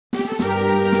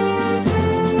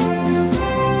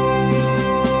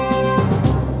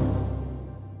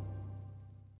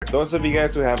Those of you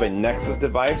guys who have a Nexus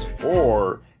device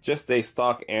or just a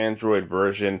stock Android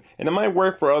version, and it might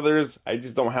work for others, I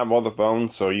just don't have all the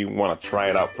phones, so you want to try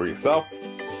it out for yourself.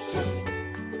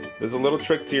 There's a little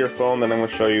trick to your phone that I'm going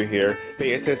to show you here.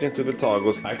 Pay attention to the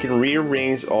toggles. I can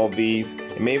rearrange all these,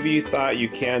 and maybe you thought you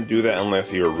can't do that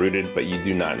unless you're rooted, but you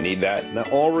do not need that. Now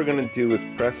all we're going to do is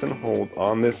press and hold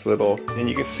on this little, and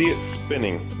you can see it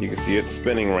spinning. You can see it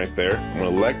spinning right there. I'm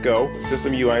going to let go.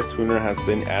 System UI Tuner has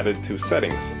been added to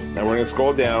settings. Now we're going to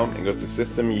scroll down and go to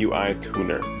System UI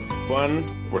Tuner. Fun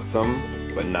for some,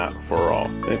 but not for all.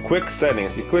 And quick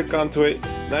settings, you click onto it.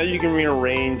 Now you can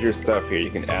rearrange your stuff here. You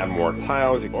can add more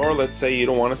tiles, or let's say you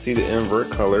don't want to see the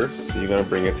invert colors, so you're going to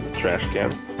bring it to the trash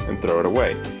can and throw it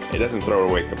away. It doesn't throw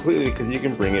it away completely because you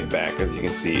can bring it back, as you can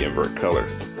see, invert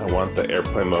colors. I want the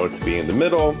airplane mode to be in the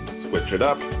middle, switch it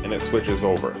up, and it switches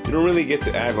over. You don't really get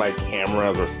to add like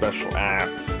cameras or special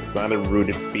apps. It's not a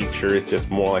rooted feature, it's just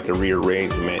more like a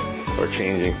rearrangement or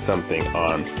changing something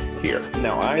on here.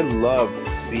 Now I love to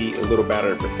see a little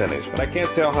battery percentage, but I can't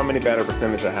tell how many battery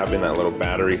percentage I have in that little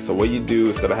battery. So what you do,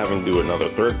 instead of having to do another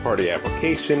third-party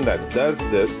application that does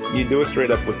this, you do it straight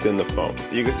up within the phone.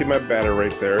 You can see my battery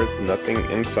right there. It's nothing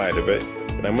inside of it,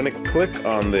 but I'm going to click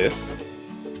on this,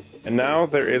 and now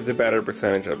there is a battery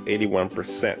percentage of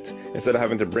 81%. Instead of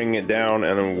having to bring it down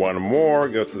and then one more,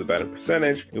 go to the battery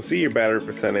percentage, you'll see your battery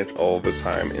percentage all the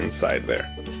time inside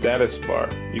there. Status bar.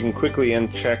 You can quickly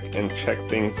uncheck and check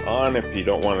things on if you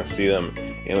don't want to see them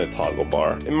in the toggle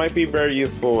bar. It might be very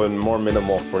useful and more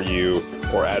minimal for you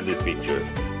or added features.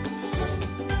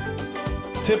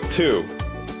 Tip 2.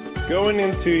 Going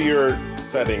into your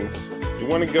settings, you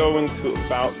want to go into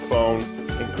About Phone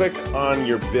and click on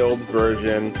your build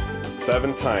version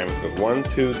 7 times. 1,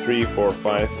 2, 3, 4,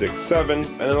 5, 6, 7,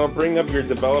 and it'll bring up your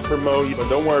developer mode. But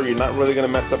don't worry, you're not really going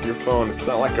to mess up your phone. It's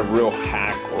not like a real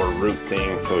hack or root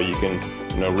thing, so you can,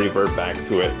 revert back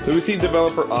to it. So we see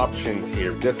developer options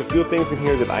here. There's a few things in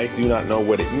here that I do not know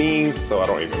what it means, so I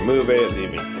don't even move it, don't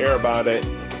even care about it.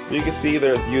 You can see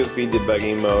there's USB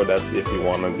debugging mode. That's if you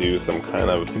want to do some kind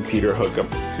of computer hookup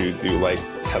to do like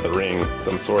tethering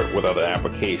some sort with other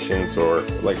applications or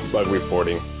like bug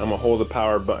reporting. I'm gonna hold the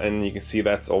power button. You can see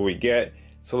that's all we get.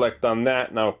 Select on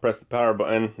that. Now press the power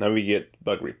button. Now we get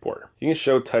bug report. You can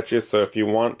show touches, so if you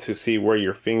want to see where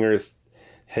your fingers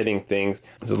hitting things,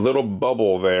 there's a little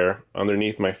bubble there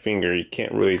underneath my finger. You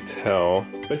can't really tell,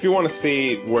 but if you want to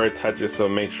see where it touches, so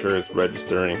make sure it's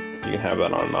registering, you can have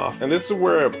that on and off. And this is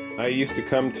where I used to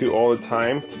come to all the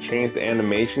time to change the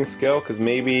animation scale, because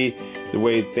maybe the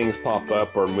way things pop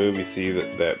up or move, you see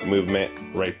that movement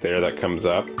right there that comes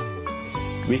up.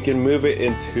 We can move it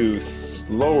into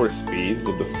slower speeds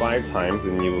with the 5 times,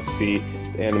 and you will see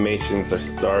the animations are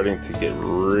starting to get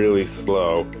really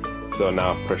slow. So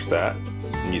now push that,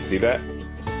 and you see that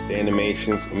the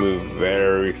animations move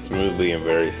very smoothly and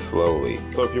very slowly.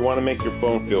 So if you want to make your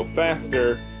phone feel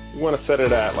faster, you want to set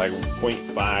it at like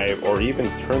 0.5 or even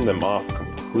turn them off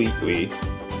completely.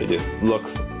 It just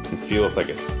looks and feels like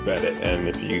it's sped it. And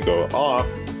if you go off,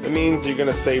 it means you're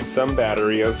going to save some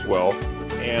battery as well,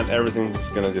 and everything's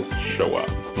just going to just show up.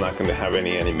 It's not going to have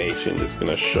any animation, just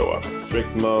going to show up.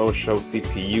 Strict mode, show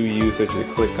CPU usage. You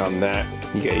click on that,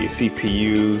 you get your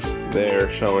CPUs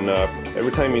there showing up.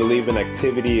 Every time you leave an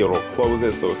activity, it'll close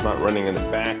it so it's not running in the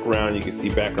background. You can see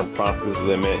background process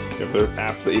limit. If there's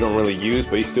apps that you don't really use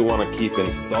but you still want to keep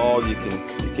installed, you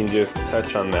can just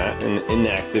touch on that. And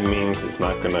inactive means it's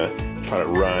not going to try to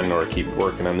run or keep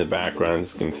working on the background,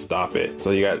 it's going to stop it.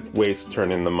 So you got ways to turn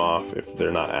them off if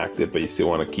they're not active but you still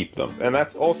want to keep them. And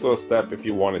that's also a step if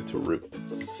you wanted to root.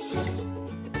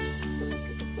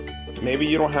 Maybe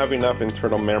you don't have enough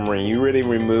internal memory. You really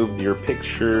removed your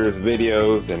pictures,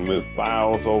 videos, and moved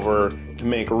files over to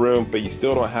make room, but you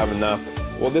still don't have enough.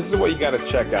 Well, this is what you got to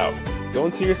check out. Go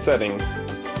into your settings,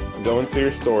 go into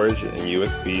your storage and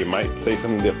USB. It might say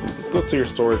something different. Just go to your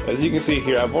storage. As you can see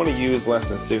here, I've only used less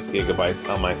than 6 gigabytes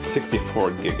on my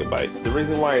 64 gigabyte. The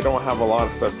reason why I don't have a lot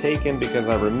of stuff taken, because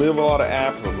I remove a lot of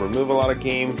apps, I remove a lot of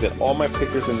games, and all my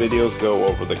pictures and videos go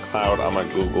over the cloud on my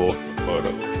Google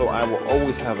Photos. So I will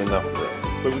always have enough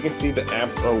room. But we can see the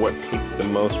apps are what takes the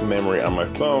most memory on my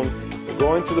phone. But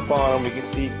going to the bottom, we can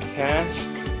see cached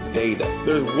data.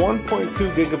 There's 1.2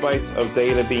 gigabytes of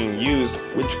data being used,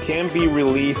 which can be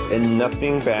released and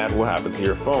nothing bad will happen to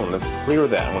your phone. Let's clear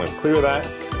that. I'm going to clear that.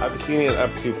 I've seen it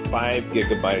up to 5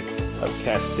 gigabytes of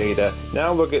cached data.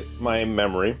 Now look at my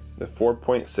memory, the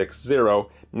 4.60.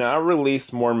 Now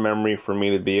release more memory for me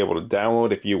to be able to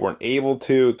download if you weren't able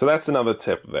to. So that's another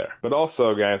tip there. But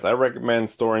also, guys, I recommend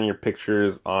storing your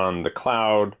pictures on the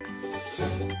cloud.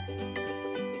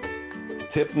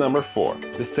 tip number 4,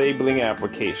 disabling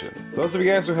applications. Those of you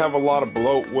guys who have a lot of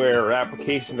bloatware or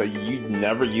applications that you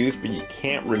never use but you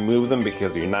can't remove them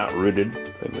because you're not rooted,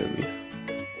 Play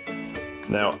Movies.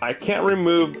 Now, I can't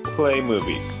remove Play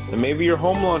Movies, and maybe your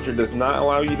home launcher does not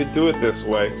allow you to do it this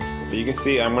way, but you can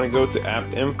see I'm going to go to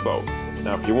App Info.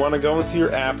 Now, if you want to go into your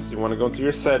apps, you want to go into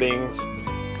your settings,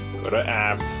 go to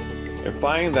apps, and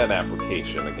find that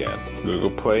application again,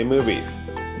 Google Play Movies.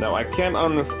 Now, I can't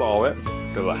uninstall it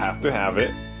because I have to have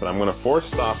it, but I'm going to force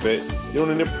stop it. You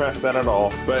don't need to press that at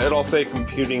all, but it'll say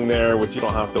computing there, which you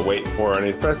don't have to wait for, and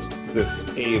you press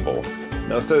disable.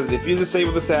 Now it says if you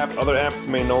disable this app, other apps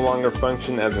may no longer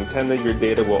function as intended. Your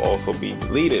data will also be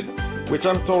deleted, which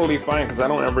I'm totally fine because I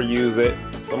don't ever use it.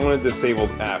 So I'm going to disable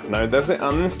the app. Now it doesn't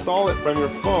uninstall it from your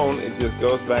phone, it just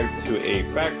goes back to a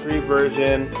factory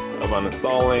version of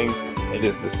uninstalling. It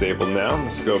is disabled now.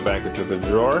 Let's go back into the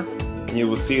drawer, and you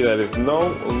will see that it's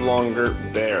no longer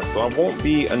there. So I won't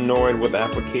be annoyed with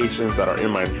applications that are in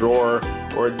my drawer,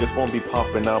 or it just won't be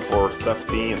popping up or stuff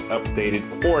being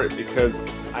updated for it because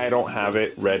I don't have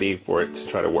it ready for it to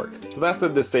try to work. So that's a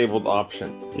disabled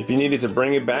option. If you needed to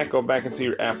bring it back, go back into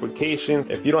your applications.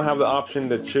 If you don't have the option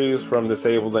to choose from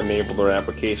disabled, enabled, or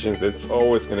applications, it's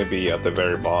always going to be at the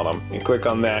very bottom. And click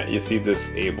on that, you see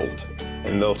disabled.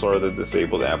 And those are the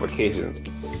disabled applications.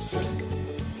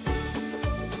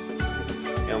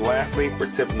 And lastly, for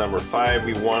tip number 5,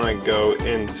 we want to go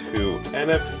into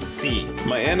NFC.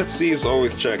 My NFC is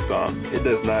always checked on. It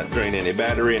does not drain any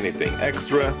battery, anything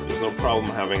extra. There's no problem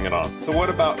having it on. So what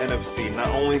about NFC? Not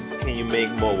only can you make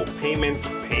mobile payments,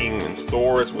 paying in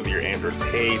stores with your Android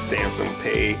Pay, Samsung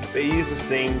Pay, they use the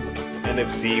same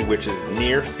NFC, which is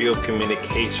near field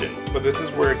communication. But this is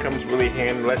where it comes really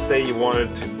handy. Let's say you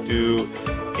wanted to do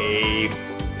a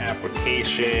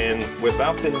application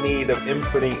without the need of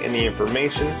inputting any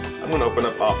information. I'm going to open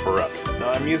up OfferUp.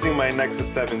 Now I'm using my Nexus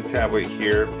 7 tablet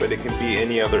here, but it can be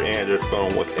any other Android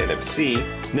phone with NFC.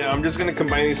 Now I'm just going to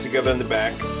combine these together in the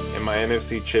back, and my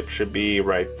NFC chip should be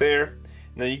right there.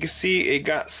 Now you can see it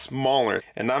got smaller,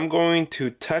 and I'm going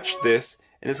to touch this,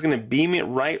 and it's going to beam it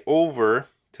right over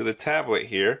to the tablet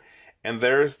here. And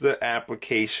there's the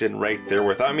application right there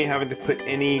without me having to put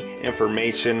any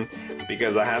information,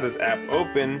 because I have this app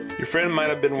open. Your friend might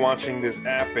have been watching this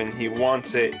app and he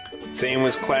wants it. Same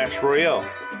as Clash Royale.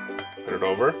 Put it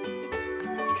over,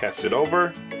 cast it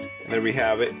over, and there we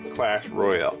have it, Clash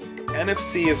Royale.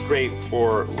 NFC is great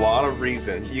for a lot of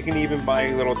reasons. You can even buy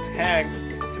little tags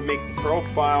to make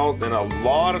profiles and a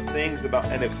lot of things about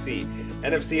NFC.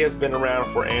 NFC has been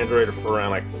around for Android for around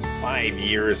like 5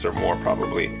 years or more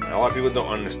probably. And a lot of people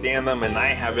don't understand them, and I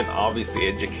haven't obviously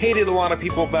educated a lot of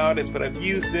people about it, but I've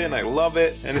used it and I love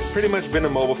it, and it's pretty much been a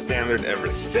mobile standard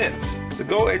ever since. So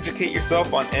go educate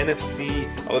yourself on NFC.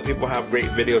 Other people have great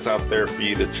videos out there for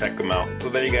you to check them out. So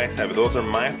there you guys have it. Those are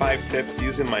my 5 tips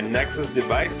using my Nexus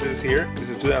devices here. This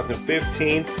is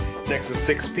 2015. Nexus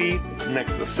 6P,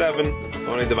 Nexus 7, the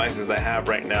only devices I have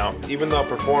right now. Even though I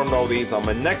performed all these on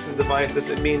my Nexus device,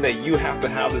 doesn't mean that you have to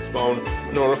have this phone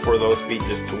in order for those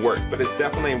features to work. But it's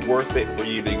definitely worth it for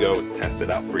you to go test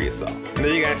it out for yourself. And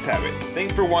there you guys have it.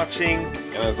 Thanks for watching,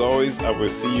 and as always, I will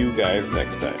see you guys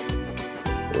next time.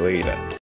 Later.